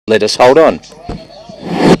Let Us Hold On.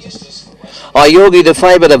 Yorgi the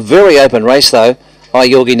favourite, a very open race though.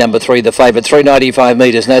 Yorgi number 3 the favourite, 395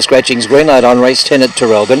 metres, no scratchings, green light on, race 10 at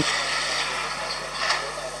Traralgon.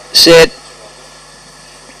 Set.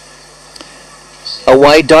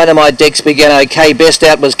 Away, Dynamite Dex began okay. Best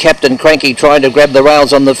out was Captain Cranky trying to grab the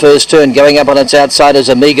rails on the first turn. Going up on its outside is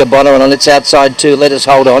Amiga Bonner, and on its outside too, Let Us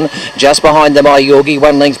Hold On. Just behind them, Yorgi.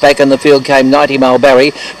 1 length back in the field came 90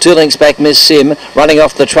 Mulberry. 2 lengths back, Miss Sim. Running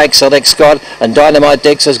off the track, Select Scott. And Dynamite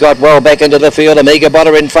Dex has got well back into the field. Amiga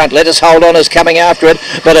Bonner in front. Let Us Hold On is coming after it.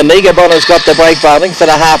 But Amiga Bonner's got the break by a length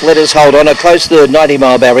and a half. Let Us Hold On. A close third, 90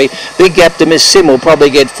 Mulberry. Big gap to Miss Sim will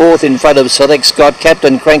probably get 4th in front of Select Scott.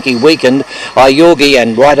 Captain Cranky weakened. Yorgi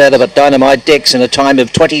and right out of it, Dynamite Dex in a time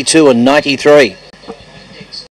of 22 and 93.